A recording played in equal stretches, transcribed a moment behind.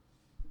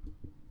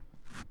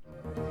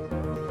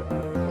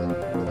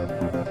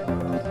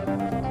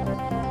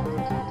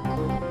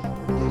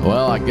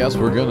Well, I guess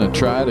we're going to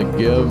try to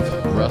give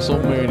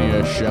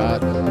Wrestlemania a shot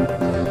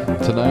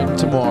tonight and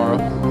tomorrow.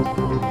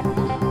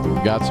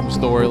 We've got some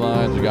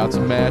storylines. We got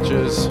some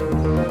matches.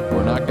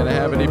 We're not going to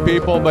have any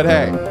people, but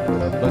hey,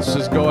 let's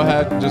just go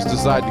ahead and just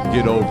decide to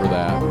get over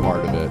that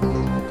part of it.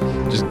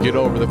 Just get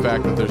over the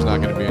fact that there's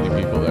not going to be any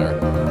people there.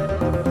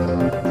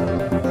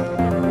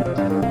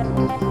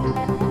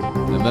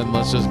 And then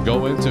let's just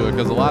go into it,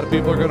 because a lot of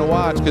people are going to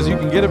watch, because you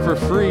can get it for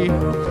free.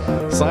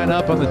 Sign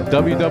up on the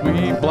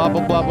WWE blah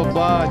blah blah blah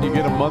blah and you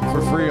get a month for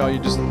free. All you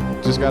just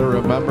got to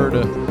remember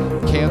to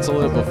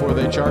cancel it before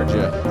they charge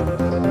you.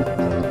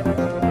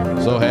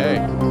 So hey,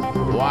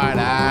 why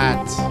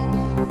not?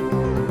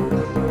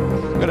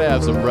 Gonna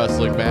have some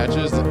wrestling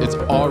matches. It's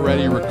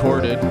already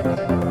recorded.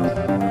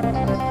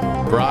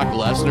 Brock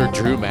Lesnar,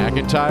 Drew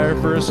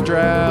McIntyre for a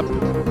strap.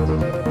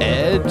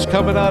 Edge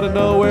coming out of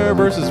nowhere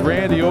versus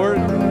Randy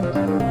Orton.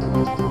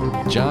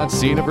 John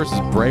Cena versus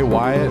Bray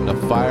Wyatt in a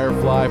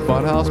Firefly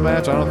Funhouse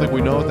match. I don't think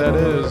we know what that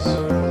is.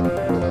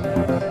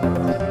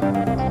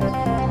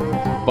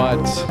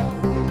 But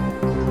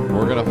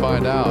we're going to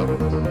find out.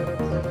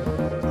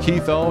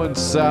 Keith Owens,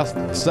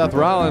 Seth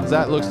Rollins,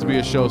 that looks to be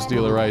a show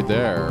stealer right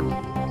there.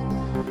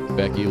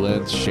 Becky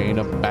Lynch,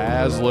 Shayna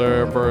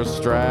Baszler for a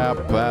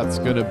strap. That's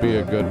going to be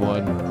a good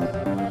one.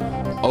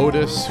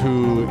 Otis,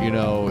 who, you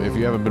know, if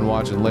you haven't been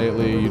watching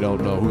lately, you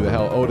don't know who the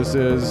hell Otis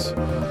is.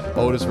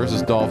 Otis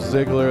versus Dolph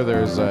Ziggler.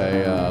 There's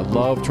a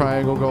love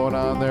triangle going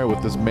on there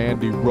with this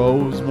Mandy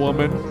Rose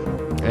woman.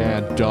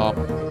 And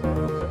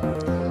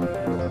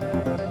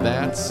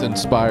that's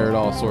inspired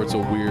all sorts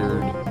of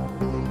weird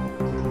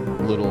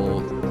little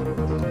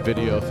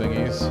video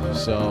thingies.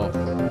 So,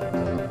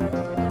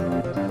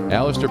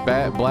 Aleister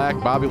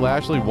Black, Bobby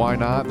Lashley, why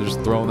not? They're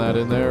just throwing that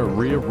in there.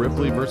 Rhea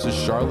Ripley versus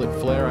Charlotte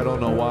Flair. I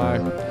don't know why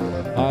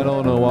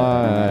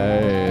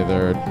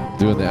they're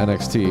doing the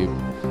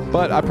NXT.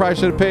 But I probably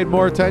should have paid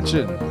more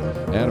attention.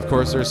 And, of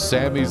course, there's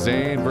Sami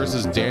Zayn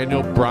versus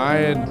Daniel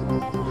Bryan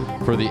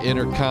for the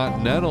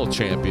Intercontinental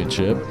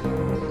Championship.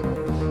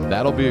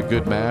 That'll be a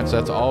good match.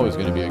 That's always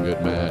going to be a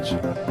good match.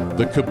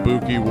 The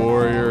Kabuki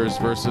Warriors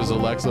versus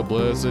Alexa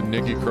Bliss and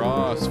Nikki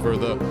Cross for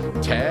the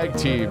Tag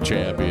Team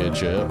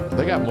Championship.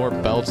 They got more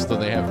belts than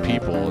they have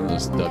people in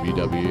this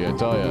WWE, I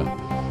tell you.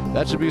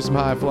 That should be some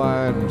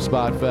high-flying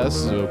spot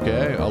fests,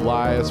 okay?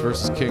 Elias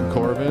versus King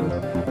Corbin.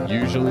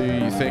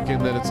 Usually thinking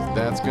that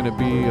that's going to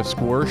be a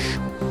squash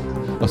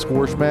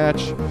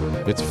match.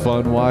 It's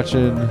fun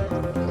watching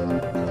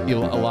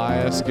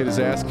Elias get his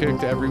ass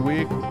kicked every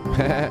week.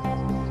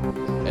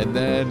 And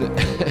then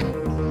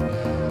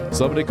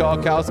somebody call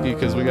Kowski,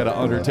 because we got an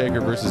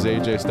Undertaker versus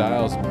AJ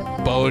Styles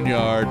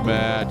Boneyard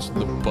match.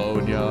 The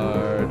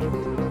Boneyard.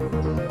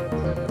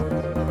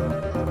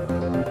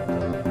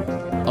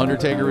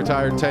 Undertaker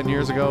retired 10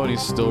 years ago and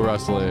he's still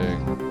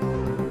wrestling.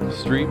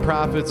 Street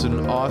Profits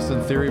and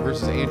Austin Theory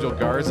versus Angel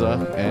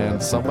Garza.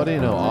 And somebody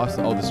know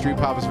Austin. Oh, the Street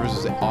Profits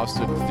versus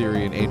Austin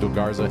Theory and Angel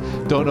Garza.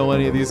 Don't know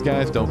any of these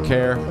guys. Don't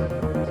care.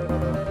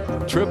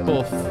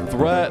 Triple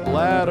threat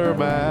ladder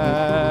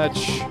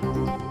match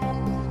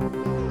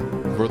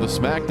for the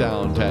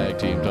SmackDown Tag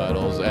Team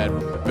titles. And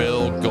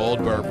Bill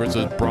Goldberg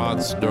versus Braun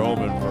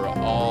Strowman for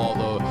all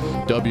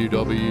the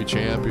WWE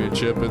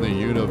Championship in the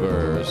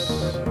universe.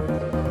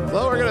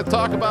 So we're going to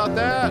talk about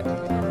that.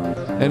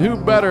 And who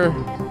better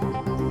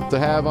to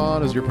have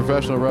on as your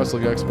professional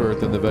wrestling expert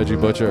than the Veggie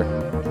Butcher.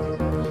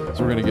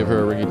 So we're going to give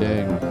her a ringy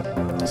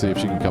ding, see if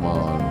she can come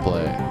on and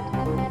play.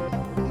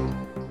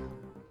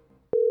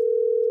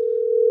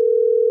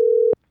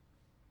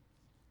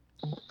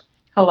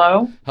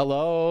 Hello?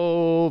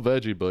 Hello,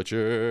 Veggie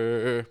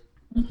Butcher.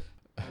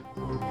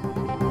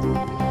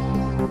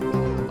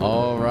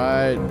 All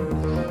right.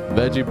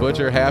 Veggie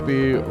Butcher,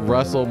 happy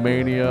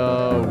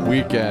WrestleMania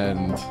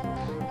weekend.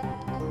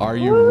 Are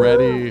you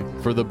ready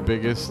for the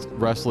biggest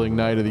wrestling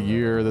night of the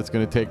year that's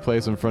going to take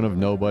place in front of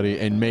nobody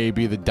and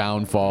maybe the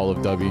downfall of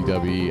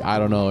WWE? I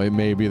don't know. It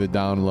may be the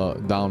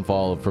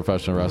downfall of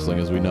professional wrestling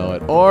as we know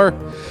it. Or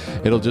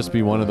it'll just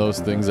be one of those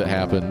things that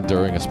happen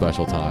during a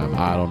special time.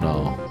 I don't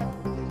know.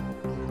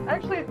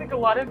 Actually, I think a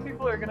lot of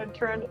people are going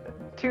to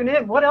tune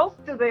in. What else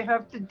do they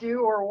have to do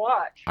or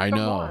watch? I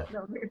know.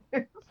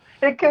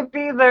 It could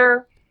be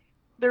their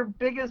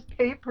biggest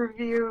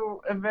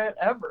pay-per-view event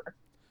ever.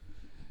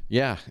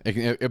 Yeah,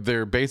 if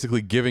they're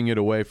basically giving it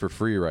away for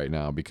free right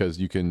now, because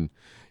you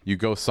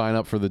go sign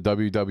up for the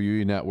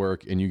WWE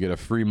Network and you get a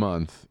free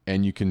month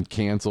and you can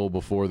cancel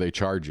before they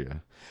charge you.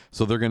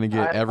 So they're going to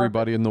get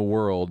everybody in the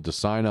world to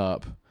sign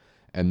up,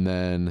 and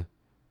then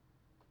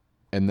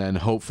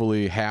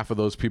hopefully half of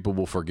those people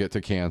will forget to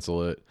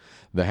cancel it.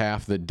 The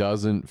half that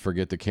doesn't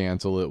forget to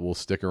cancel it will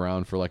stick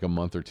around for like a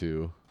month or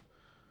two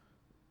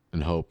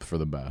and hope for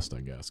the best,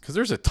 I guess. Because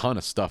there's a ton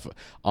of stuff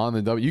on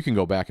the W. You can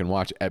go back and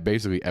watch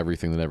basically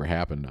everything that ever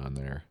happened on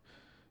there.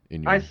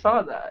 I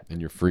saw that. In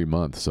your free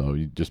month. So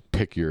you just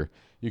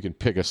you can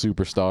pick a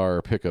superstar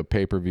or pick a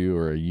pay-per-view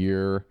or a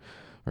year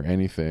or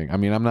anything. I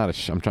mean, I'm not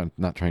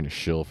trying to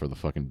shill for the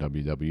fucking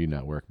WWE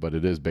Network, but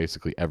it is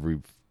basically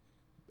every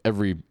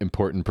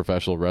important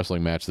professional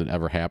wrestling match that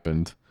ever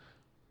happened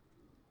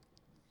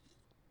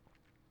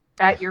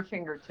At your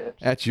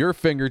fingertips. At your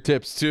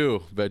fingertips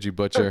too, Veggie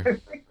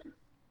Butcher.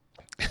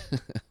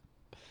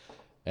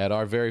 At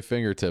our very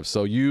fingertips.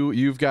 So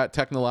you've got,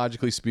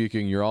 technologically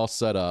speaking, you're all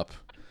set up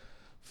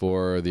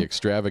for the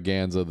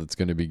extravaganza that's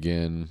going to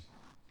begin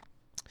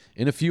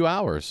in a few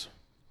hours.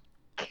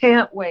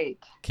 Can't wait.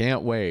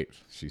 Can't wait,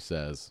 she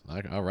says.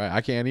 All right, I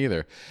can't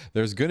either.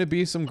 There's going to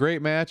be some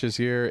great matches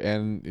here,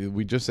 and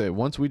we just say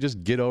once we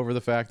just get over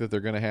the fact that they're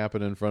going to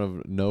happen in front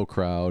of no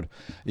crowd.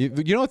 You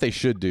know what they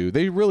should do?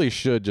 They really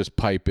should just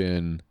pipe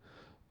in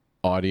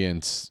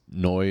audience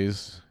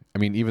noise. I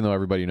mean, even though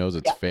everybody knows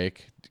it's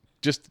fake,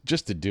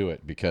 just to do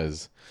it,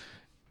 because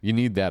you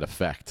need that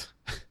effect.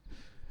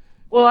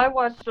 Well, I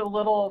watched a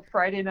little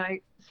Friday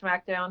Night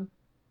SmackDown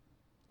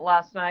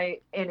last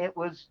night, and it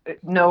was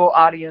no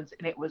audience,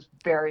 and it was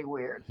very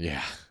weird.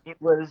 Yeah. It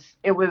was,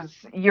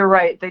 you're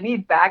right. They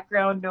need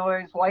background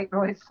noise, white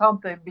noise,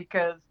 something,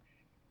 because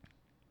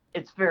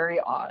it's very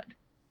odd.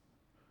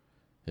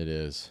 It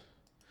is.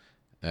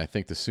 And I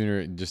think the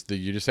sooner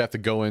you just have to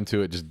go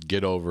into it, just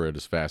get over it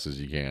as fast as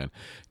you can,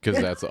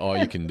 because that's all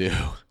you can do.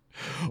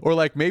 Or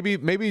like maybe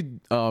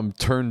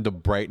turn the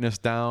brightness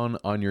down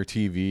on your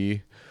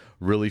TV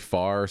really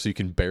far so you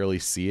can barely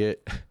see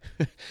it,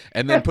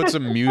 and then put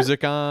some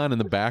music on in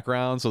the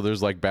background so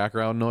there's like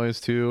background noise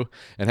too,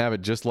 and have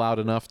it just loud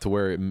enough to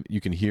where you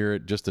can hear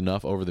it just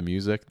enough over the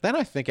music. Then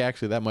I think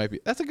actually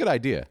that's a good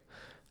idea.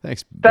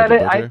 Thanks.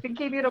 I think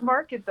you need to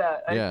market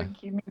that. Yeah. I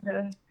think you need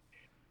to,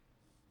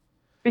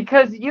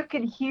 because you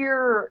can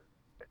hear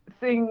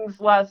things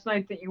last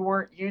night that you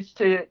weren't used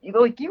to.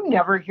 Like, you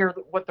never hear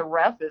what the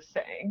ref is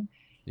saying.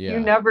 Yeah.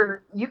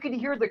 You can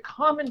hear the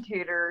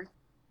commentator,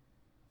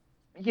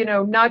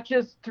 not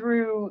just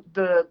through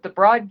the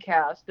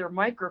broadcast, their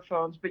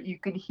microphones, but you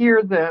could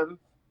hear them,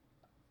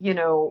 in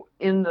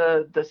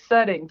the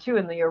setting too,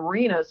 in the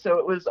arena. So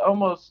it was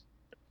almost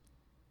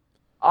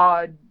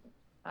odd.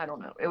 I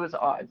don't know. It was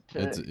odd.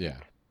 A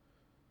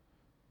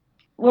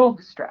little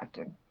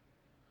distracting.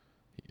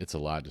 It's a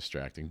lot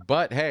distracting.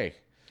 But hey,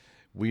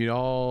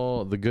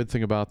 the good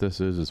thing about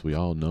this is we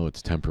all know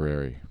it's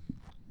temporary.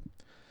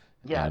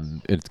 Yes.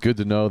 And it's good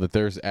to know that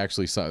there's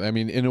actually some. I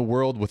mean, in a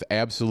world with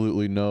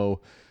absolutely no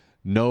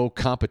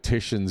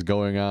competitions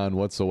going on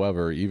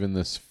whatsoever, even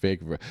this fake.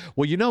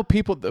 Well,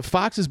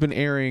 Fox has been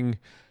airing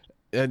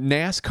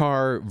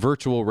NASCAR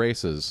virtual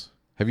races.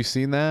 Have you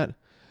seen that?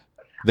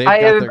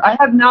 I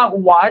have not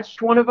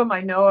watched one of them.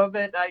 I know of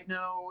it. I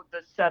know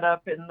the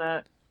setup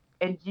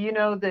and do you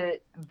know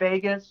that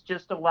Vegas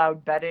just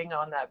allowed betting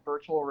on that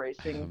virtual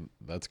racing?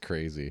 That's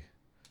crazy.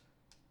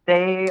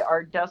 They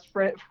are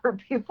desperate for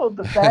people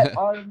to bet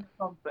on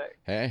something.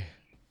 Hey.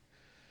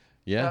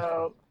 Yeah.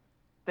 So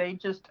they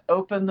just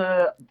open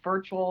the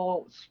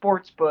virtual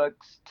sports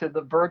books to the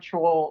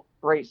virtual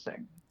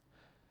racing.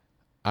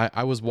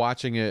 I was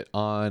watching it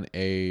on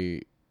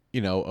a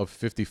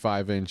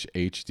 55-inch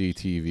HD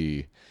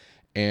TV,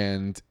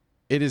 and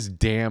it is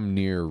damn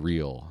near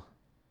real.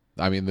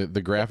 I mean,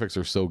 the graphics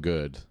are so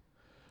good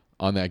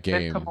on that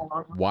game.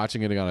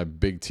 Watching it on a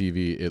big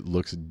TV, it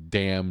looks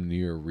damn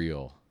near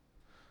real.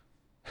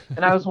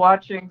 And I was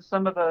watching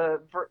some of the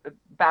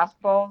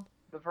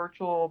the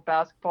virtual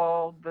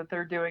basketball that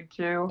they're doing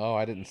too. Oh,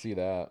 I didn't see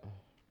that.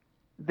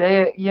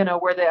 They,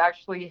 where they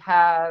actually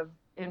have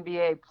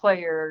NBA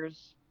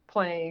players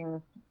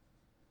playing,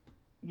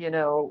 in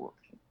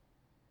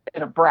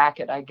a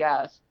bracket, I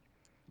guess.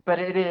 But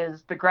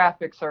the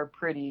graphics are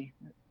pretty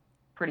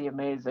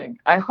amazing.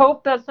 I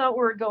hope that's not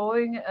where we're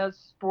going as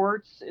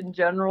sports in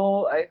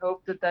general. I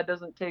hope that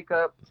doesn't take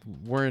up.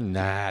 We're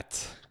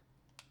not.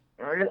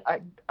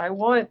 I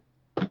want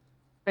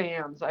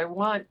fans. I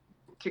want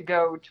to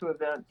go to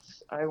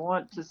events. I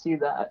want to see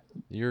that.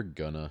 You're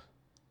gonna.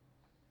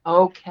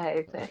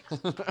 Okay, thanks.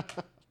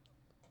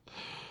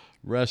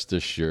 Rest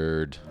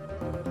assured,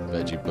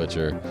 Veggie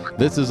Butcher.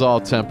 This is all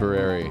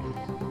temporary.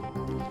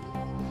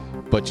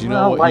 But you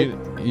know what?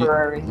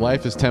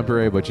 Life is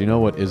temporary, but you know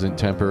what isn't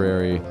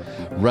temporary?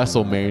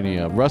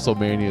 WrestleMania.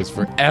 WrestleMania is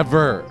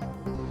forever.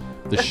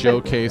 The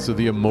showcase of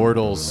the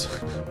immortals.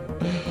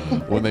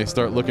 When they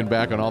start looking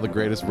back on all the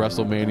greatest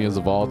WrestleManias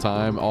of all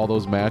time, all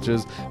those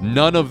matches,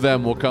 none of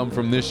them will come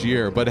from this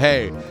year. But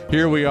hey,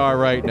 here we are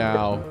right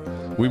now.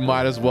 We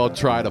might as well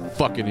try to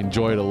fucking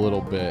enjoy it a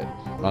little bit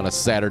on a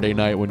Saturday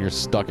night when you're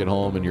stuck at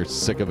home and you're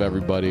sick of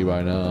everybody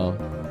by now.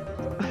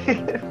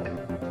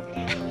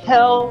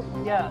 Hell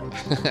yes.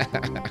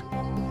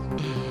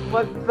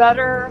 What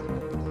better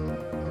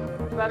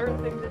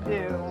thing to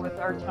do with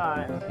our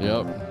time?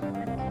 Yep.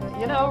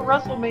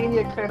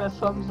 WrestleMania kind of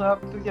sums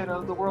up,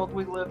 the world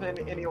we live in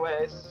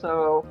anyway.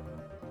 So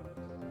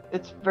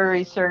it's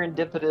very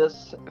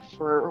serendipitous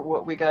for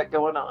what we got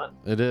going on.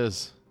 It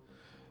is.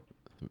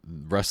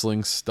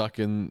 Wrestling's stuck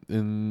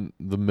in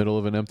the middle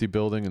of an empty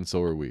building, and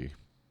so are we.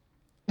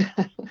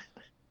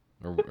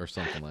 or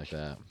something like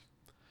that.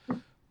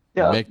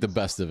 Yeah. Make the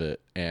best of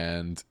it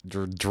and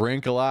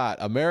drink a lot.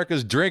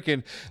 America's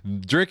drinking.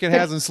 Drinking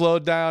hasn't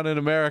slowed down in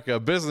America.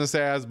 Business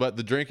has, but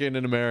the drinking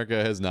in America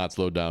has not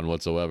slowed down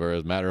whatsoever.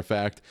 As a matter of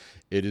fact,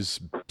 it is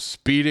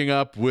speeding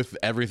up with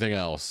everything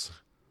else.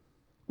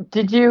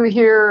 Did you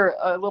hear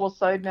a little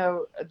side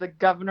note? The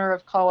governor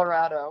of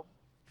Colorado,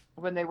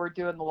 when they were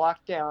doing the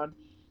lockdown,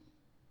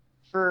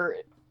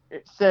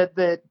 it said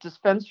that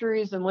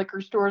dispensaries and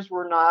liquor stores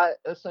were not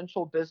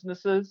essential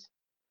businesses.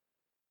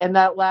 And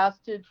that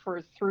lasted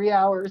for 3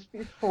 hours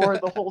before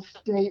the whole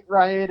state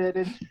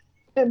rioted,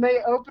 and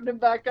they opened them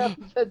back up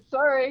and said,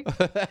 sorry,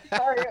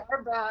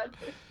 our bad.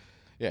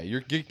 Yeah, you're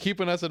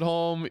keeping us at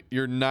home.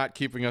 You're not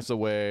keeping us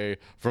away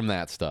from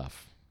that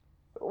stuff.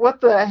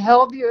 What the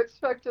hell do you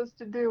expect us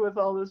to do with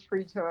all this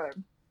free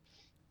time?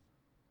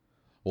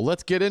 Well,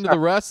 let's get into the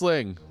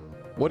wrestling.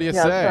 What do you say?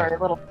 Sorry, a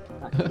little.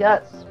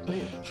 Yes,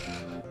 please.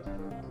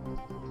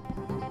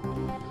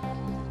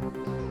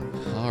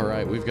 All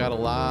right, we've got a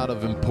lot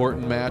of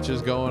important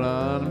matches going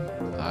on.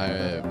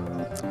 I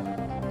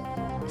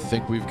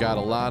think we've got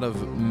a lot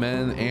of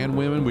men and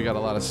women. We got a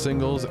lot of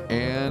singles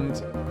and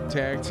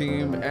tag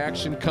team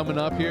action coming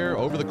up here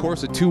over the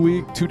course of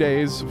 2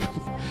 days.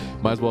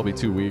 Might as well be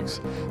 2 weeks.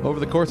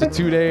 Over the course of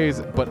 2 days,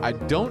 but I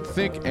don't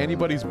think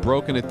anybody's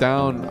broken it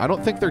down. I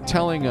don't think they're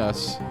telling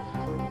us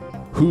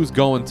who's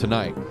going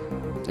tonight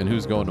and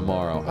who's going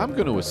tomorrow. I'm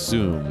going to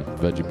assume,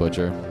 Veggie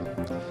Butcher,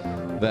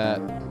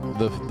 that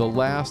the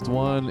last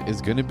one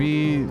is going to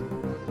be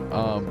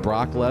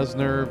Brock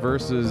Lesnar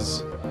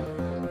versus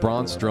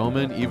Braun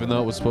Strowman, even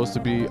though it was supposed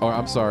to be, or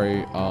I'm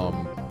sorry,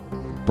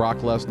 Brock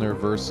Lesnar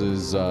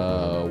versus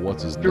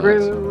what's his name?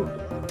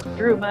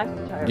 Drew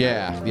McIntyre.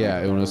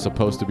 Yeah, it was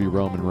supposed to be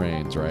Roman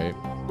Reigns, right?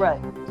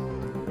 Right.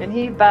 And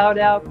he bowed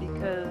out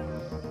because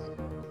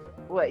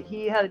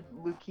he had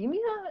leukemia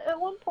at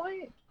one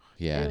point?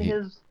 Yeah. He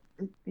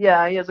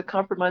has a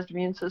compromised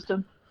immune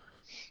system.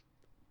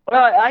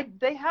 Well,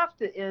 they have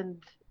to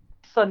end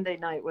Sunday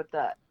night with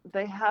that.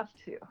 They have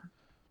to.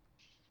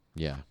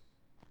 Yeah.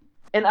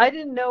 And I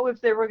didn't know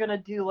if they were going to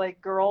do like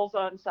girls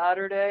on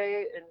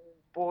Saturday and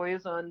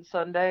boys on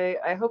Sunday.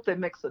 I hope they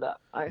mix it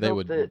up. They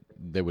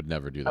would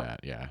never do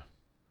that. Yeah.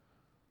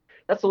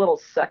 That's a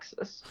little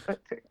sexist, I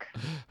think.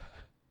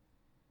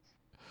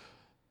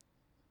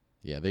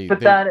 Yeah,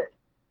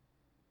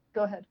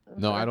 go ahead.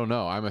 I don't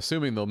know. I'm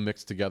assuming they'll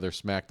mix together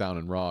SmackDown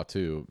and Raw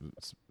too.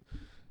 It's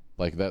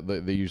like that.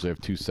 They usually have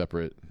two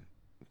separate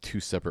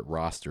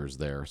rosters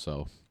there,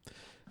 so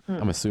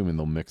I'm assuming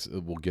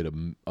we'll get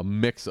a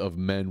mix of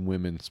men,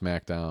 women,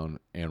 SmackDown,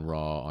 and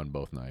Raw on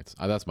both nights.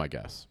 That's my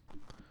guess.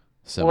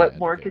 What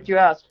more could you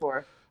ask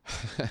for?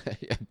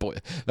 Yeah, boy,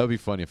 that would be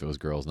funny if it was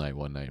girls' night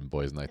one night and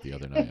boys' night the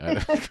other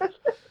night.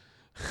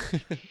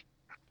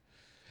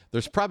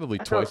 There's probably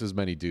twice as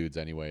many dudes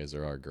anyway as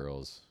there are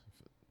girls.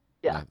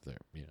 Yeah.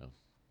 You know.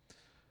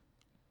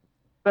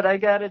 But I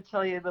got to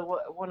tell you,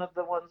 one of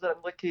the ones that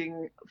I'm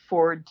looking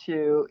forward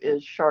to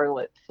is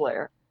Charlotte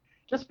Flair.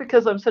 Just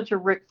because I'm such a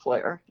Ric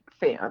Flair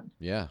fan.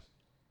 Yeah.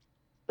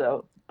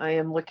 So I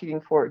am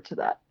looking forward to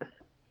that.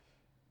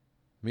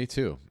 Me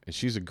too. And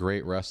she's a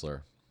great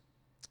wrestler.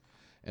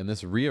 And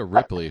this Rhea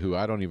Ripley, who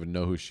I don't even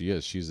know who she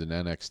is, she's in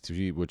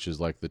NXT, which is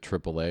like the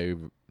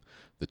AAA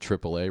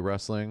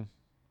wrestling.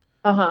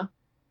 Uh-huh.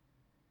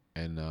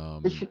 And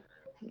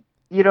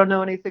you don't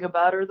know anything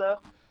about her though?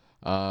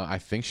 I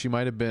think she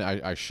might have been.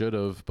 I should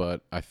have,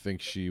 but I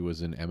think she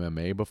was in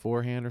MMA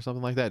beforehand or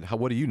something like that.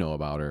 What do you know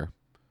about her?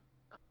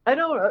 I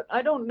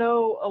don't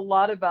know a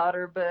lot about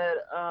her,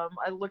 but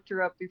I looked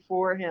her up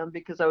beforehand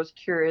because I was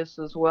curious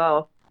as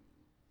well.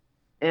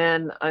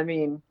 And I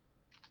mean,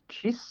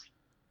 she's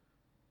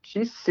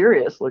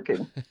serious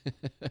looking.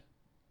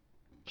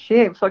 She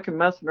ain't fucking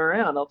messing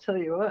around, I'll tell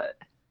you what.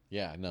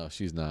 Yeah, no,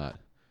 she's not.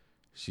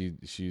 She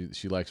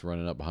likes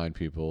running up behind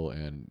people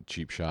and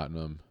cheap shotting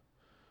them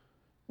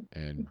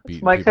and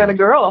beating my kind of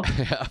girl.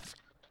 Yeah.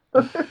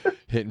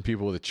 Hitting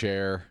people with a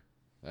chair.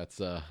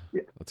 That's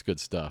good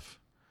stuff.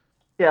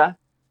 Yeah.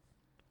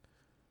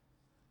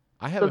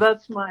 So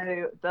that's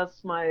my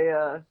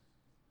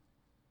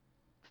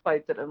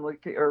fight that I'm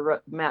looking,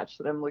 or match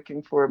that I'm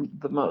looking for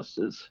the most,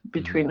 is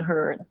between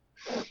her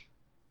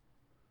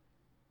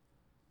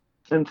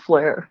and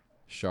Flair.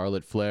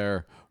 Charlotte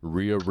Flair,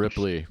 Rhea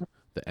Ripley,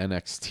 the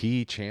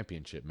NXT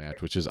Championship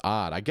match, which is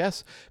odd. I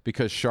guess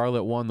because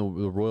Charlotte won the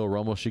Royal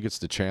Rumble, she gets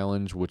to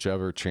challenge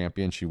whichever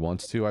champion she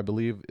wants to, I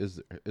believe,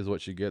 is what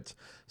she gets.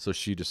 So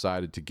she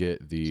decided to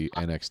get the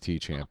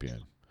NXT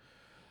champion,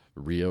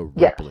 Rhea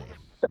Ripley. Yes.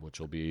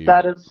 Which will be...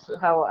 That is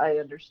how I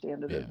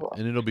understand it as well.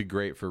 And it'll be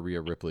great for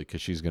Rhea Ripley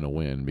because she's going to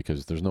win,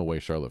 because there's no way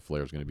Charlotte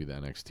Flair is going to be the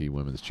NXT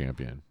Women's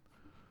Champion.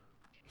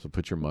 So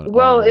put your money...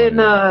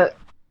 Well,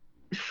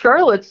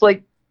 Charlotte's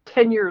like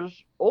 10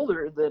 years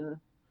older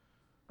than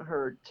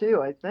her,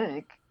 too, I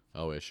think.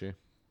 Oh, is she?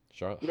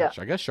 Charlotte? Yeah.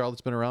 I guess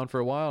Charlotte's been around for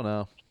a while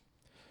now.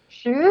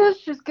 She is.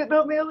 She's getting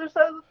on the other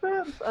side of the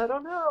fence. I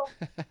don't know.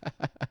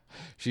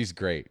 She's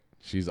great.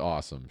 She's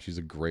awesome. She's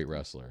a great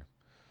wrestler.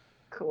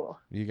 Cool.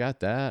 You got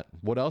that.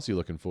 What else are you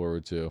looking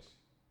forward to?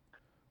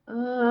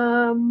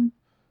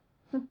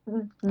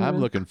 I'm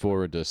looking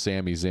forward to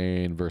Sami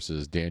Zayn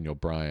versus Daniel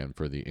Bryan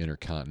for the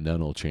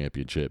Intercontinental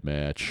Championship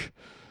match.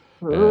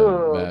 And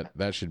Ooh.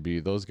 that should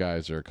be, those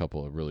guys are a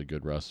couple of really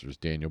good wrestlers.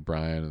 Daniel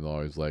Bryan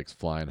always likes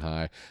flying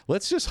high.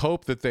 Let's just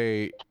hope that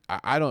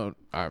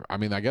I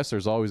mean, I guess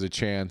there's always a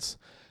chance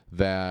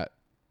that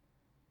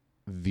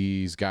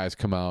these guys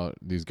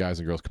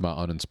and girls come out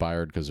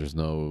uninspired because there's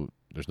no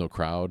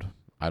crowd.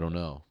 I don't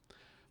know.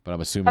 But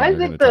I'm assuming I they're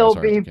going to think try as they'll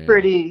hard as be they can.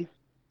 pretty.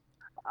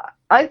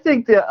 I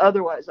think that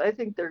otherwise, I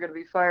think they're going to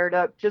be fired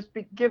up.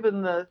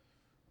 Given the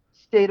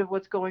state of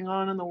what's going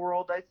on in the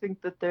world, I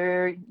think that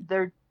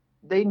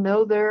they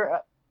know they're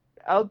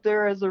out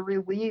there as a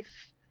relief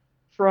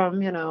from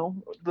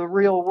the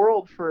real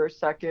world for a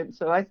second.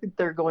 So I think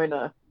they're going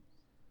to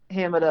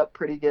ham it up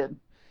pretty good.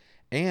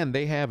 And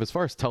they have, as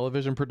far as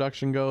television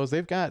production goes,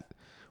 they've got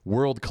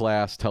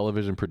world-class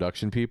television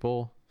production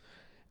people.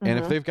 And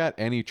if Mm-hmm. they've got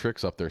any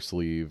tricks up their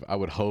sleeve, I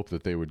would hope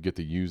that they would get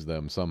to use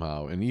them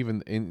somehow.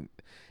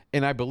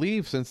 And I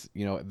believe, since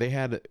they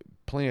had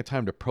plenty of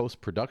time to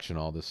post-production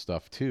all this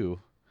stuff too,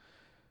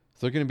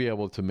 so they're going to be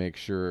able to make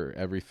sure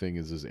everything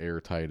is as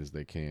airtight as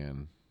they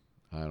can.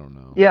 I don't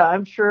know. Yeah,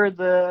 I'm sure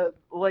the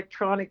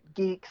electronic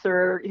geeks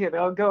are,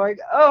 going,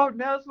 "Oh,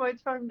 now's my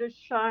time to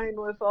shine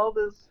with all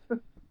this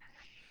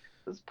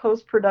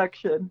post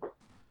production."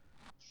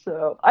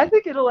 So I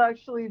think it'll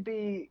actually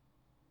be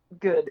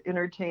good,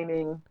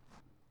 entertaining.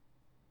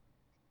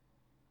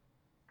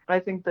 I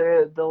think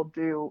they'll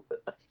do.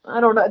 I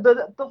don't know.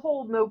 The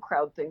whole no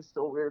crowd thing's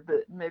still weird,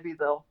 but maybe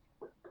they'll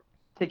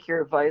take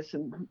your advice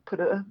and put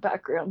a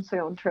background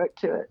soundtrack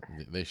to it.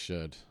 They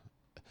should.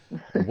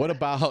 What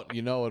about,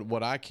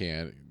 what I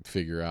can't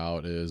figure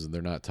out is, and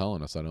they're not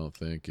telling us, I don't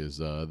think, is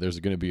there's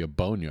going to be a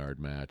boneyard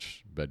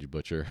match, Veggie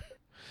Butcher.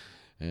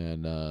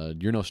 And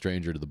you're no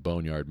stranger to the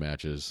boneyard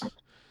matches.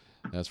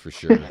 That's for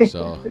sure.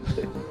 So,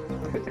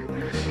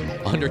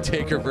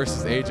 Undertaker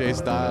versus AJ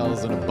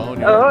Styles in a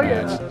boneyard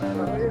match.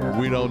 Yeah.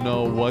 We don't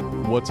know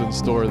what's in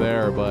store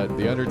there, but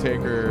the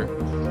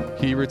Undertaker,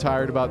 he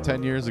retired about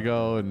 10 years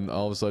ago, and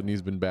all of a sudden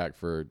he's been back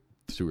for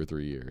 2 or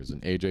 3 years.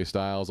 And AJ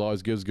Styles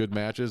always gives good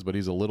matches, but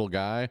he's a little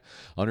guy.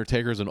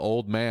 Undertaker's an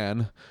old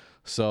man.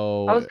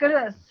 So I was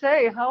gonna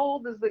say, how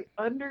old is the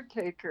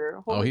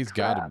Undertaker? Holy he's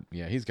crap.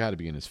 he's got to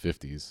be in his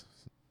 50s.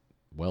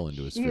 Well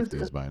into his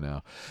Jesus. 50s by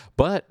now.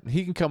 But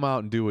he can come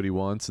out and do what he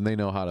wants, and they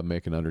know how to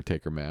make an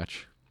Undertaker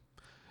match.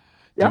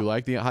 Yeah.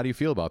 How do you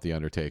feel about the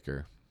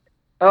Undertaker?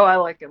 Oh, I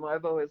like him.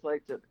 I've always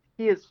liked him.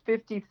 He is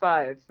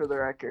 55 for the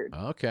record.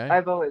 Okay.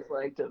 I've always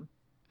liked him.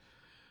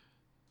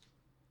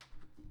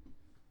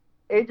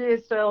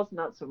 AJ Styles,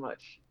 not so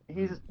much.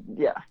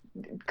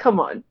 Come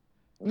on.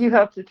 You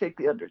have to take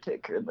the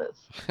Undertaker in this.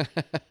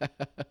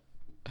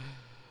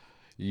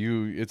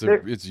 It's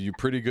a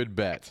pretty good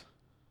bet.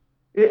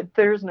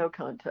 There's no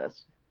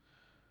contest.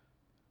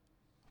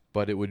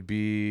 But it would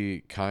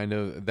be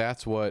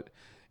that's what,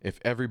 if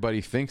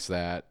everybody thinks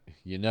that,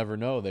 you never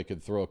know, they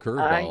could throw a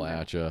curveball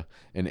at you.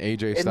 And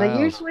AJ Styles, and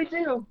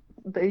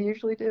they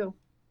usually do.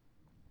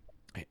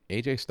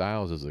 AJ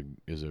Styles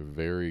is a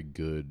very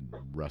good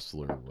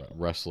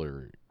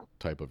wrestler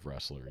type of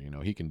wrestler.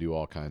 He can do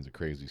all kinds of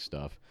crazy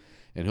stuff,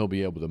 and he'll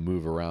be able to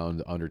move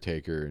around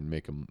Undertaker and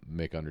make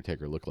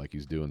Undertaker look like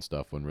he's doing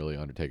stuff, when really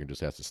Undertaker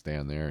just has to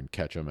stand there and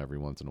catch him every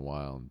once in a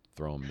while and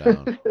throw him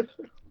down.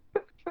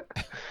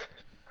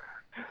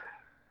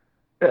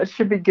 That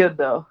should be good,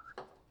 though.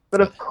 But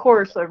of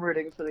course, I'm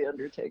rooting for the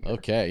Undertaker.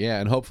 Okay, yeah,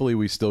 and hopefully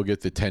we still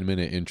get the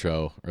 10-minute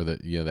intro, or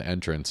the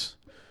entrance.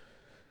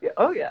 Yeah.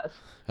 Oh yes.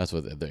 That's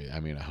what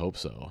I hope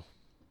so.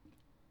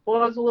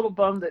 Well, I was a little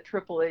bummed that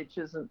Triple H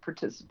isn't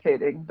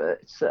participating, but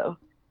so.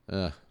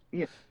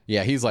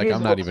 Yeah, he's like,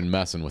 I'm not even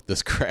messing with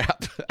this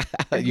crap.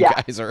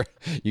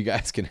 You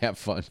guys can have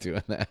fun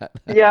doing that.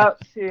 Yeah,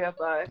 see ya,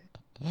 bye.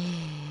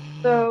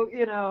 So,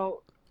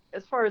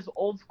 as far as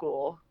old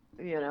school,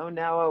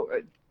 now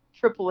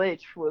Triple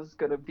H was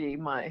going to be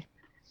my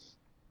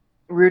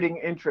rooting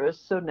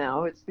interest, so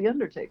now it's The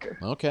Undertaker.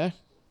 Okay.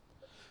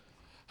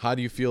 How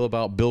do you feel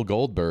about Bill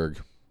Goldberg?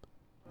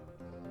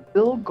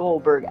 Bill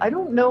Goldberg. I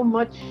don't know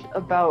much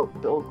about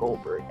Bill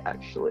Goldberg,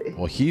 actually.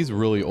 Well, he's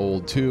really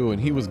old too,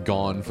 and he was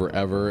gone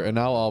forever, and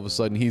now all of a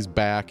sudden he's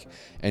back,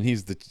 and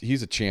he's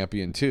a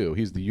champion too.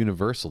 He's the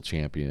Universal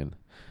Champion,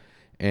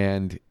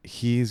 and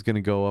he's going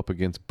to go up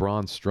against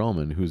Braun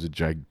Strowman, who's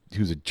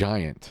a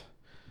giant.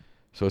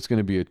 So it's going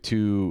to be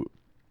two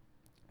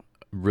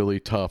really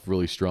tough,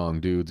 really strong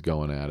dudes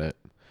going at it.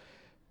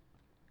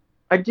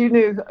 I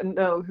do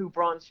know who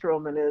Braun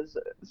Strowman is,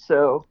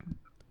 so.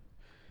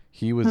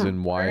 He was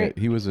in Wyatt. Right.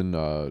 He was in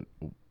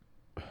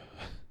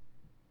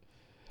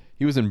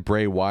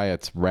Bray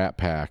Wyatt's Rat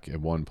Pack at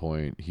one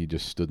point. He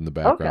just stood in the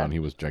background. Okay. He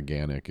was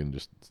gigantic and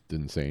just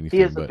didn't say anything.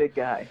 He is a big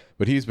guy.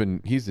 But he's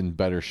in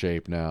better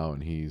shape now,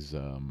 and he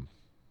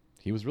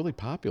was really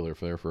popular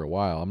there for a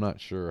while. I'm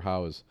not sure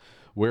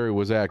where he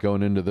was at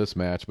going into this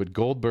match, but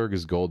Goldberg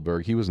is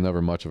Goldberg. He was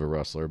never much of a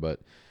wrestler, but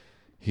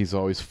he's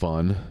always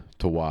fun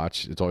to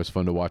watch. It's always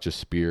fun to watch a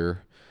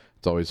spear.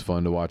 It's always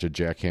fun to watch a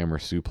jackhammer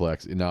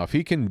suplex. Now, if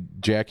he can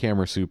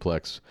jackhammer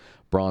suplex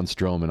Braun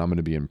Strowman, I'm going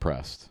to be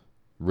impressed.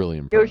 Really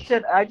Yo, impressed.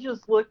 shit, I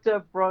just looked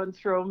up Braun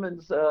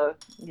Strowman's,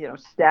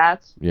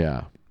 stats.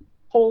 Yeah.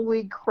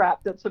 Holy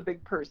crap, that's a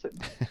big person.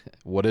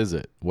 What is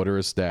it? What are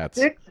his stats?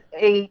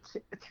 6'8",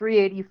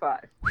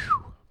 385.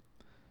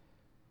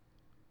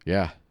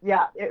 Yeah.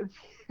 Yeah,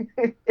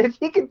 if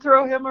he can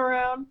throw him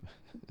around,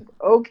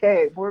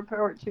 okay, more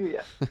power to you.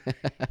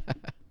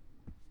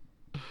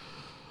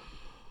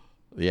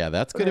 Yeah,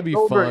 that's going to be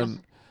Goldberg's.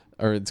 fun.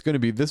 Or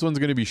this one's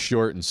going to be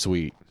short and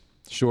sweet.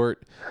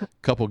 Short,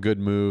 couple good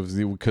moves,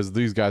 because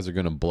these guys are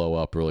going to blow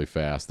up really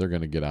fast. They're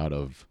going to get out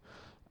of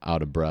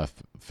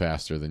breath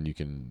faster than you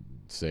can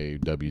say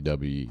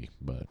WWE.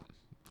 But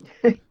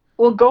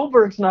Well,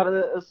 Goldberg's not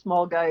a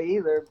small guy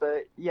either,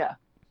 but yeah.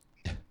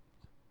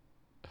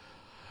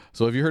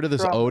 So have you heard of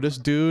this Otis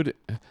dude?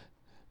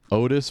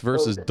 Otis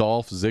versus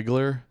Dolph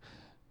Ziggler.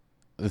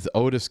 This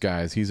Otis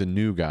guy, he's a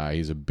new guy.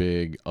 He's a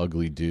big,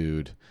 ugly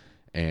dude,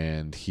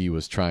 and he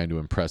was trying to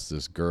impress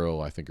this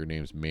girl. I think her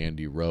name's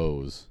Mandy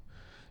Rose.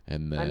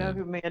 And then I know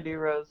who Mandy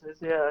Rose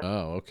is. Yeah.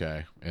 Oh,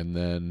 okay. And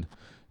then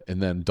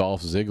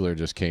Dolph Ziggler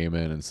just came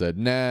in and said,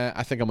 "Nah,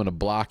 I think I'm going to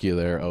block you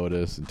there,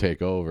 Otis, and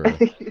take over."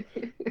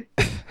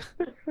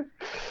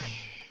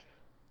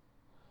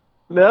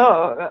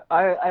 No,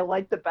 I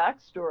like the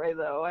backstory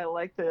though. I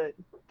like that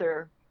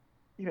they're,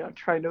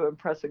 trying to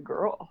impress a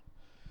girl.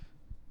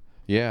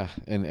 Yeah,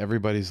 and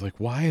everybody's like,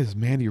 "Why is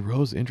Mandy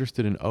Rose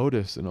interested in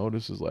Otis?" And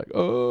Otis is like,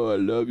 "Oh, I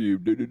love you."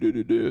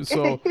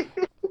 So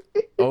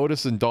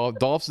Otis and Dolph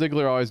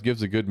Ziggler always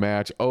gives a good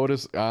match.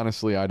 Otis,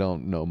 honestly, I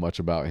don't know much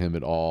about him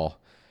at all.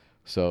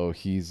 So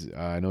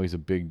I know he's a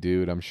big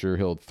dude. I'm sure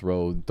he'll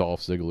throw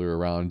Dolph Ziggler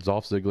around.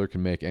 Dolph Ziggler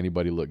can make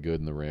anybody look good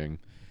in the ring.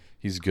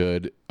 He's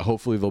good.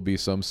 Hopefully there'll be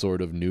some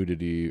sort of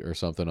nudity or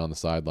something on the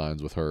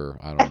sidelines with her.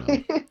 I don't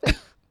know.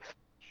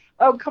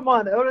 Oh, come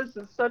on. Otis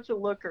is such a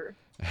looker.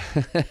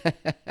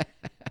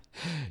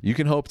 You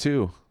can hope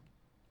too.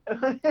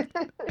 I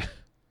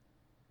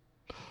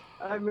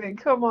mean,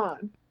 come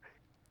on.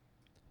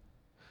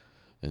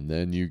 And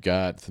then you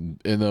got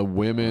in the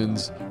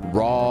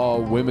Raw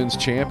Women's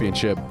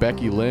Championship,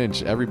 Becky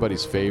Lynch,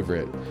 everybody's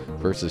favorite,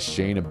 versus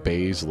Shayna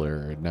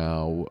Baszler.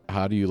 Now,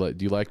 do you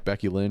like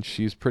Becky Lynch?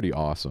 She's pretty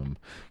awesome.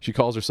 She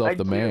calls herself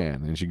the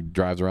Man, and she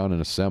drives around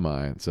in a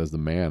semi and says the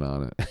Man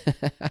on it.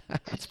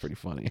 That's pretty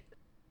funny.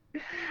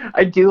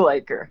 I do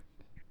like her.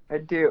 I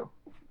do.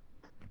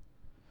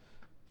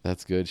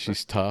 That's good.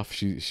 She's tough.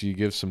 She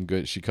gives some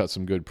good. She cuts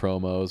some good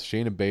promos.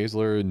 Shayna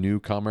Baszler, a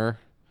newcomer.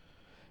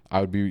 I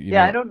would be,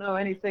 I don't know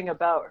anything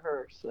about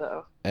her,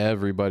 so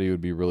everybody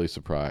would be really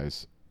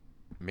surprised.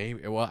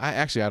 Maybe. Well,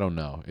 I don't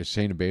know. Is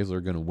Shayna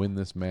Baszler going to win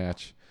this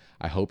match?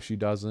 I hope she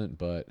doesn't,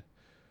 but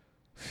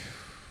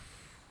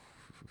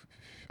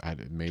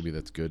maybe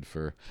that's good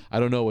for. I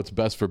don't know what's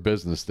best for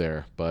business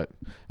there, but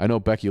I know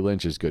Becky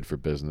Lynch is good for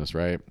business,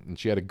 right? And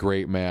she had a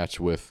great match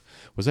with.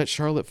 Was that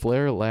Charlotte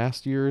Flair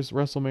last year's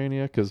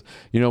WrestleMania? Because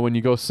when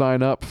you go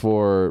sign up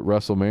for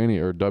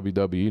WrestleMania or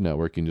WWE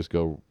Network, you can just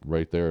go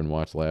right there and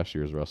watch last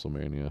year's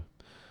WrestleMania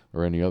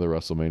or any other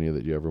WrestleMania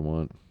that you ever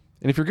want.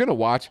 And if you're gonna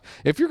watch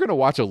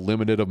a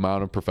limited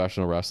amount of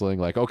professional wrestling,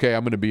 like, okay,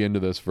 I'm gonna be into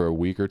this for a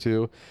week or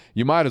two,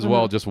 you might as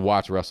well just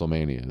watch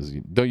WrestleManias.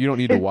 You don't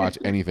need to watch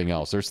anything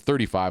else. There's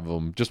 35 of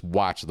them. Just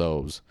watch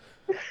those.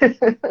 Hey,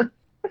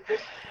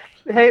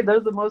 they're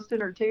the most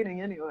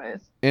entertaining,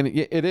 anyways. And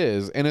it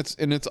is, and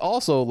it's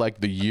also like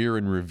the year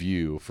in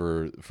review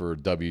for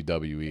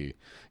WWE.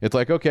 It's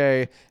like,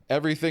 okay,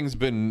 everything's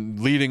been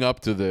leading up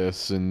to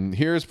this, and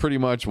here's pretty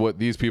much what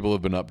these people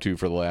have been up to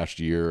for the last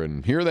year,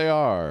 and here they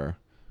are.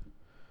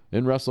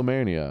 In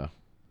WrestleMania.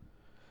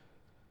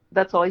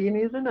 That's all you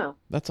need to know.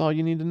 That's all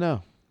you need to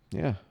know.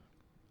 Yeah.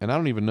 And I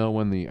don't even know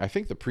when I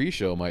think the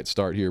pre-show might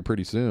start here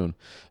pretty soon.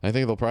 I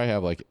think they'll probably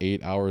have like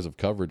 8 hours of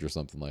coverage or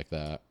something like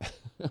that.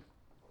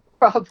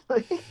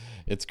 Probably.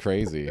 It's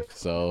crazy.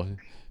 So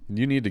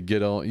you need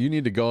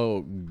to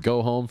go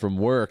home from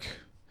work.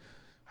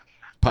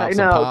 Pop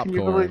some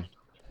popcorn.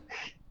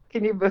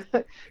 Can you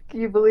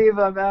believe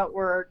I'm at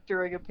work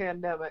during a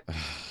pandemic?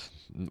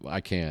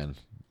 I can.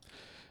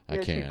 I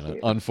Yes, can.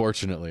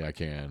 Unfortunately, I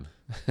can.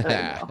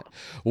 I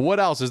What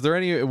else? Is there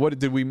any? What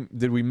did we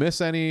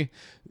miss any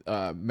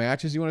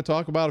matches you want to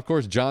talk about? Of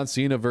course, John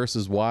Cena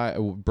versus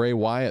Bray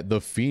Wyatt, The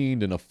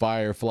Fiend, in a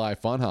Firefly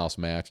Funhouse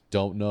match.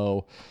 Don't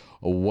know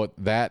what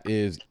that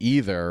is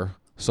either.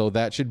 So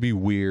that should be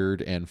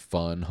weird and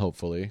fun.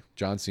 Hopefully,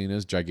 John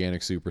Cena's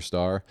gigantic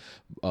superstar.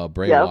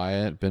 Bray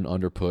Wyatt been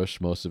under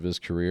pushed most of his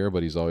career,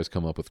 but he's always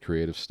come up with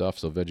creative stuff.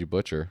 So Veggie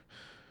Butcher,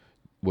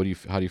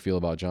 how do you feel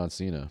about John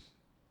Cena?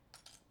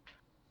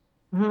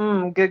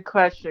 Good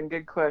question.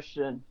 Good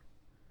question.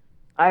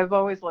 I've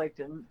always liked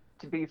him,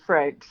 to be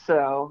frank.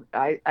 So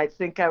I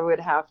think I would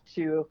have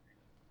to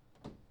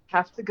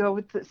go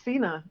with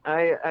Cena.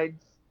 I'm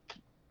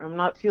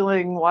not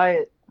feeling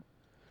Wyatt.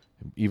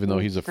 Even though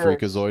he's a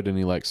freakazoid and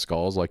he likes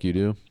skulls like you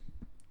do?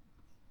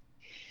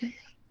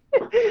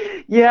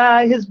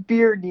 Yeah, his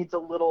beard needs a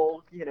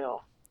little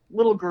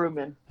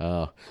grooming.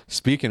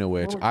 Speaking of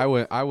which,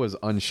 I was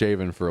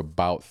unshaven for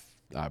about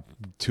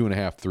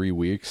 2.5, 3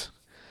 weeks.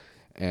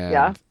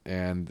 Yeah.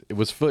 and it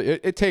was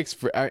it takes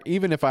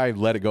even if I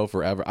let it go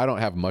forever, I don't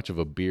have much of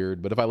a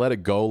beard, but if I let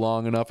it go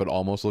long enough, it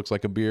almost looks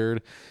like a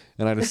beard.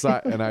 And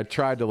I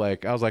tried to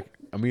like, I was like,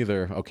 I'm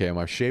either okay, am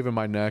I shaving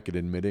my neck and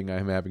admitting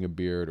I'm having a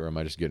beard, or am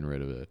I just getting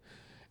rid of it?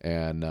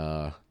 And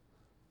I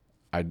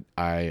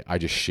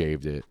just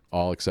shaved it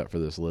all except for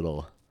this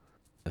little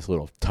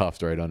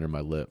tuft right under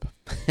my lip.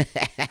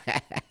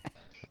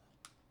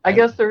 I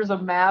guess there's a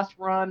mass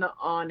run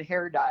on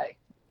hair dye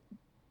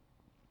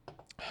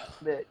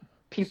that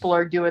people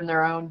are doing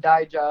their own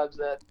dye jobs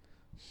at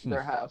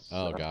their house.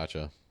 Oh, So,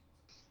 gotcha.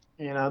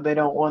 they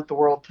don't want the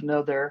world to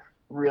know their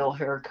real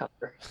hair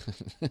color.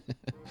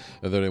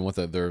 Or they want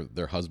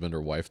their husband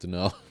or wife to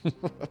know.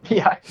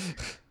 Yeah.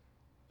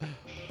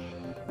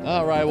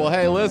 All right, well,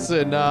 hey,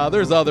 listen,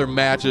 there's other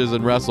matches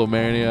in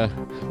WrestleMania.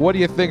 What do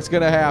you think's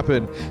going to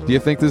happen? Do you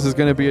think this is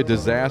going to be a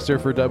disaster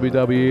for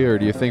WWE, or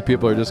do you think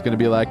people are just going to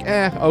be like,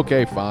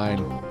 okay, fine?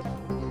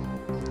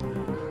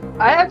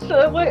 I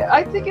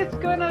think it's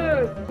going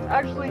to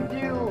actually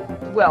do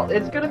well.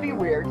 It's going to be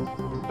weird,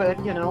 but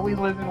we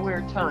live in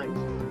weird times.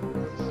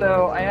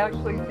 So I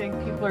actually think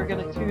people are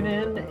going to tune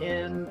in,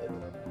 and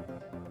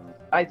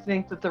I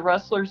think that the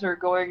wrestlers are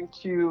going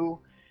to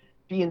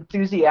be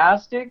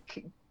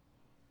enthusiastic,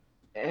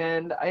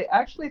 and I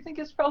actually think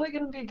it's probably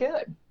going to be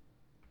good.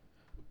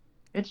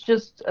 It's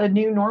just a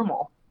new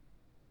normal.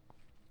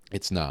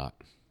 It's not.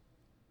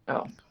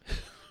 Oh.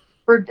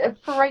 For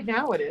right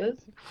now it is.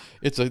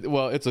 It's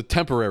a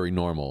temporary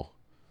normal.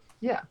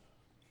 Yeah.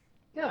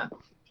 Yeah.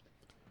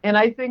 And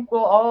I think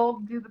we'll all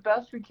do the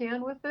best we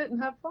can with it and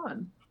have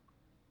fun.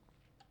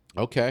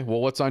 Okay,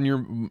 well, what's on your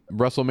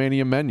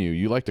WrestleMania menu?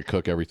 You like to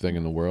cook everything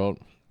in the world.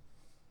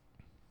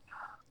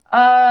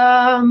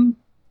 Well,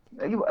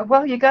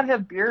 you got to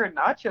have beer and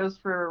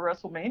nachos for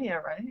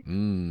WrestleMania,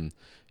 right?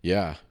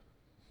 Yeah.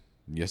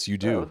 Yes, you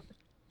do.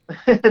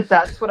 So,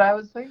 that's what I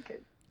was thinking.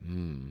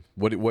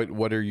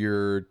 What are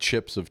your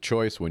chips of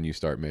choice when you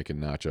start making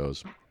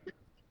nachos?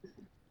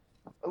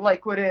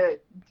 Like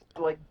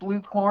blue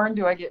corn?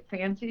 Do I get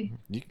fancy?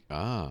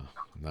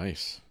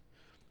 Nice.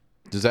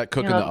 Does that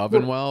cook in the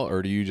oven well,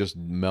 or do you just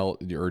or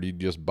do you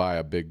just buy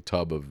a big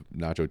tub of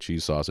nacho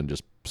cheese sauce and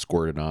just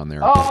squirt it on there?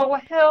 Oh,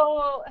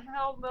 hell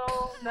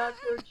no,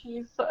 nacho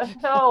cheese sauce,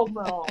 hell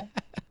no.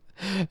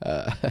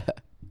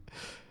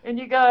 And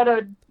you got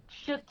a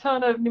shit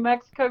ton of New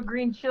Mexico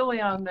green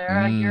chili on there,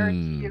 I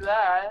guarantee you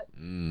that.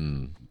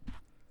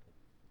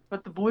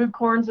 But the blue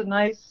corn's a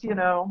nice,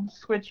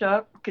 switch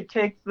up. Could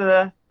take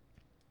the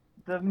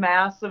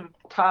massive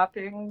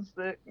toppings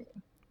that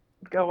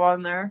go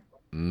on there.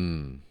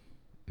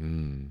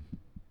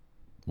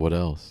 What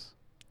else?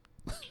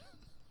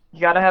 You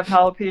gotta have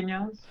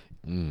jalapenos.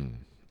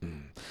 I'm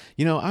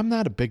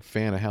not a big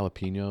fan of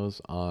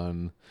jalapenos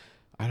on.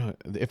 I don't.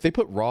 If they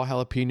put raw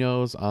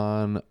jalapenos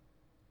on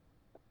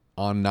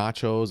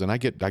nachos, and I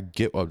get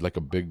like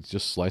a big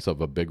just slice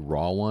of a big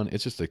raw one,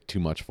 it's just like too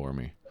much for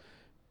me.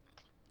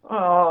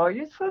 Oh,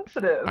 you're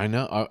sensitive. I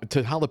know.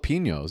 To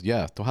jalapenos,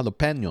 yeah, to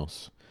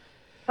jalapenos.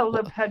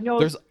 Jalapenos.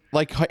 There's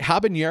like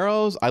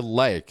habaneros. I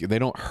like. They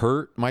don't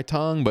hurt my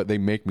tongue, but they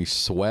make me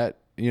sweat.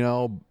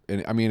 And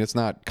I mean, it's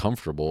not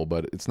comfortable,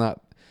 but it's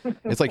not.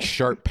 It's like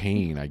sharp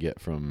pain I get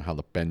from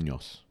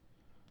jalapenos.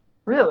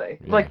 Really?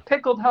 Yeah. Like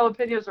pickled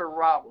jalapenos or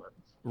raw ones?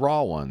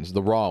 Raw ones,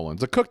 the raw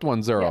ones. The cooked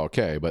ones, they're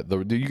okay, but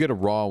you get a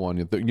raw one.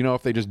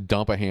 If they just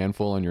dump a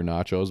handful on your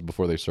nachos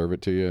before they serve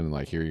it to you, and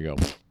like, here you go.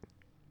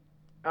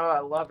 Oh, I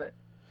love it.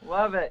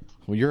 Love it.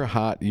 Well, you're a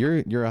hot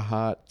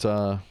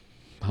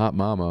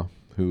mama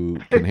who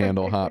can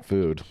handle hot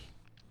food.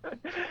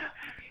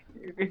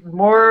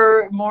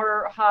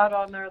 More hot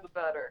on there, the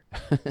better.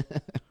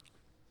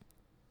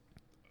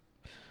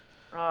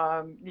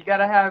 You got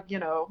to have,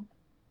 to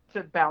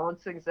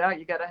balance things out,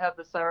 you got to have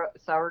the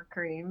sour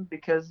cream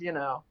because,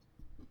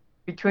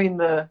 between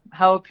the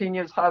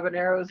jalapenos,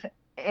 habaneros,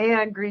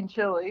 and green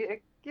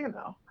chili, you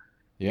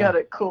got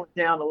to cool it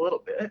down a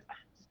little bit.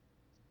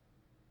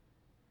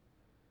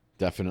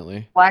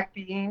 Definitely. Black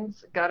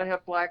beans, got to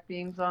have black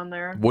beans on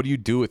there. What do you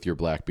do with your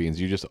black beans?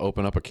 You just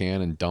open up a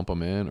can and dump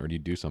them in, or do you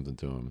do something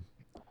to them?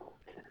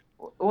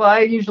 Well,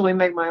 I usually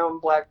make my own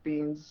black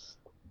beans.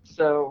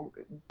 So,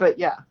 but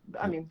yeah,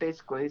 I mean,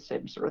 basically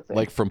same sort of thing.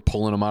 Like from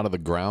pulling them out of the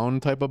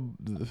ground type of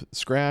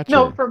scratch?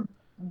 No, from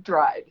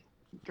dried.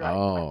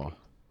 Oh,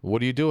 what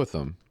do you do with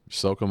them?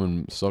 Soak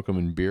them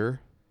in beer?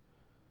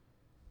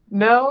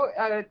 No,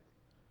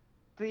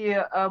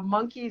 the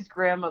monkey's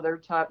grandmother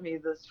taught me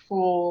this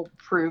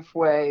foolproof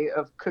way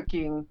of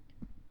cooking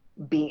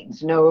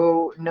beans.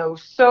 No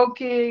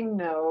soaking,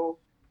 no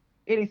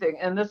anything.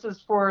 And this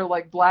is for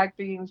like black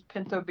beans,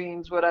 pinto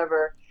beans,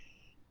 whatever.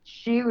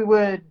 She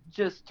would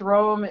just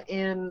throw them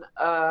in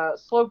a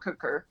slow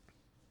cooker,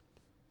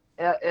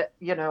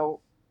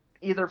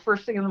 either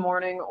first thing in the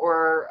morning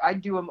or I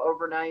do them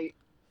overnight.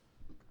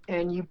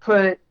 And you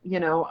put,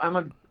 I'm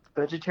a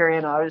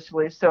vegetarian,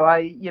 obviously, so I,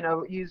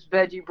 use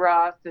veggie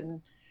broth and,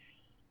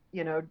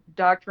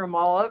 doctor them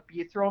all up.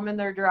 You throw them in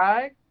there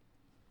dry.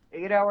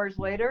 8 hours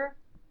later,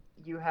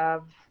 you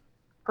have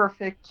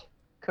perfect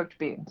cooked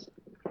beans.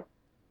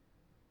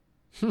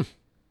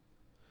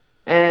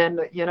 And,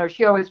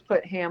 she always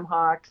put ham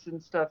hocks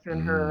and stuff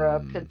in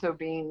her pinto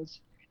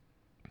beans.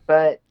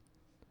 But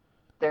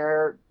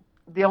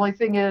the only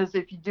thing is,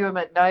 if you do them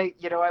at night,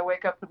 I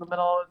wake up in the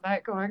middle of the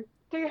night going,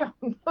 damn,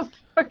 those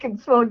fucking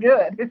smell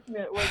good.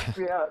 It wakes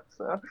me up.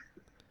 So,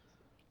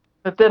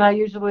 but then I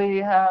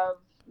usually have,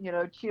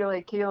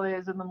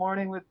 chilaquiles in the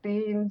morning with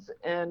beans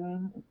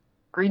and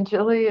green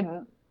chili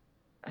and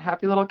a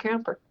happy little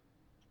camper.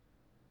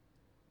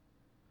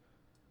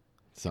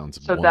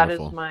 Sounds so wonderful. That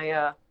is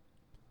my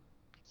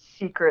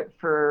secret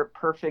for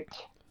perfect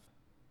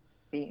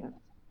beans.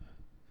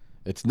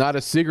 It's not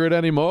a secret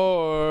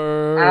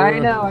anymore. I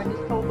know. I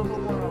just told the whole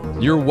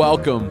world. You're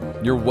welcome.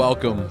 You're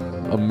welcome,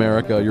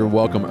 America. You're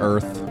welcome,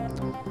 Earth.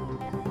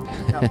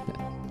 Yep.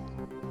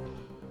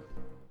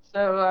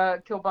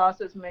 So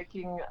Kielbasa's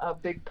making a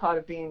big pot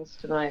of beans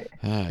tonight.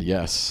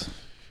 Yes.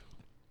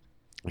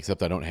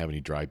 Except I don't have any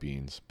dry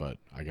beans, but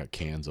I got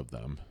cans of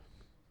them.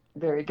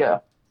 There you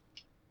go.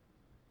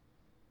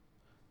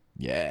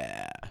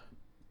 Yeah.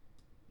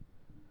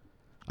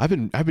 I've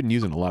been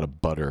using a lot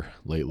of butter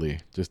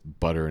lately. Just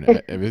butter,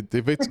 and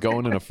if it's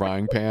going in a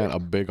frying pan, a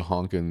big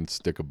honking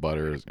stick of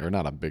butter, or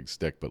not a big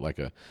stick, but like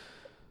a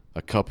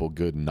couple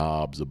good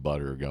knobs of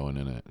butter going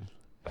in it.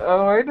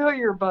 Oh, I know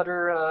your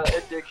butter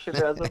addiction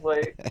as of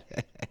late.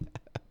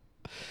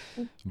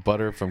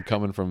 Butter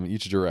coming from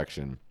each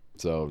direction.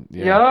 So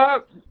yeah.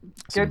 Yep.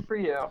 Good for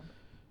you.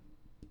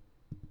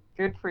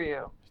 Good for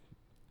you.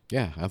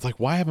 Yeah, I was like,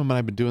 why haven't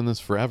I been doing this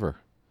forever?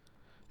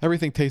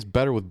 Everything tastes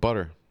better with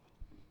butter.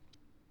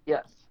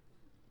 Yes.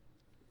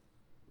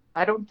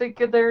 I don't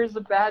think there's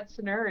a bad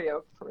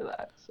scenario for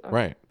that. So.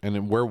 Right. And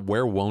then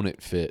where won't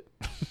it fit?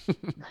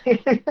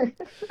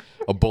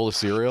 A bowl of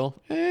cereal?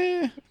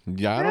 Yeah,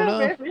 I don't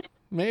know.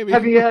 Maybe.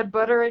 Have you had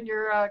butter in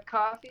your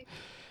coffee?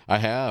 I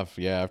have.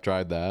 Yeah, I've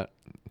tried that.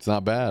 It's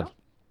not bad.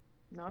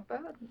 No, not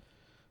bad.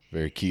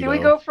 Very keto. Do we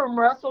go from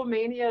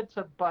Wrestlemania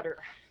to butter?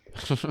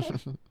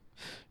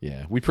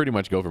 Yeah, we pretty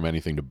much go from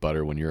anything to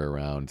butter when you're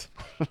around.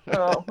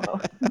 Oh,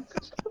 well.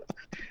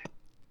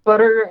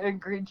 Butter and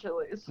green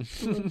chilies.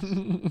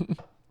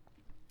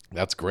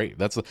 That's great.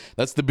 That's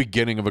the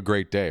beginning of a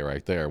great day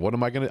right there. What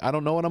am I gonna? I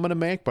don't know what I'm gonna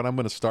make, but I'm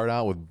gonna start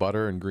out with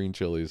butter and green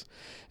chilies,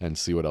 and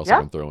see what else I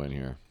can throw in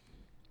here.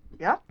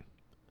 Yeah,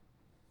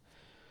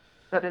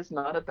 that is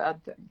not a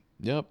bad thing.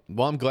 Yep.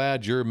 Well, I'm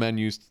glad your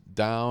menu's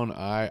down.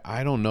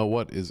 I don't know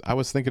what is. I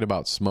was thinking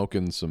about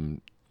smoking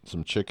some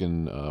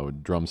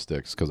chicken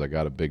drumsticks because I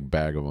got a big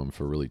bag of them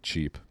for really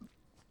cheap.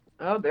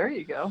 Oh, there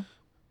you go.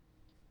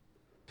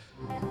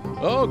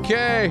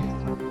 Okay.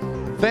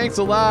 Thanks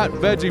a lot,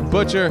 Veggie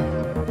Butcher.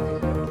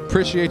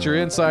 Appreciate your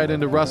insight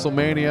into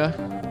WrestleMania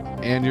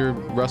and your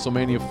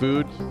WrestleMania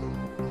food.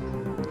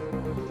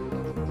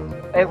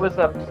 It was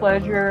a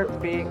pleasure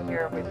being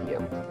here with you.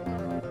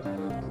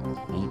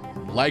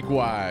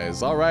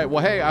 Likewise. All right.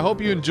 Well, hey, I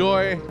hope you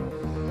enjoy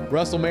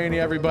WrestleMania,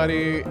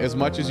 everybody, as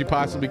much as you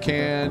possibly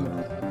can.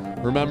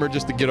 Remember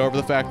just to get over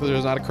the fact that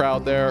there's not a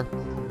crowd there.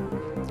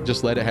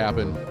 Just let it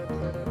happen.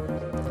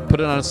 Put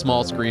it on a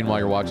small screen while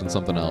you're watching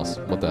something else.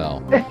 What the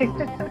hell?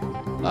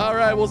 All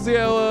right. We'll see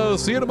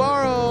you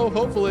tomorrow,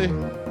 hopefully.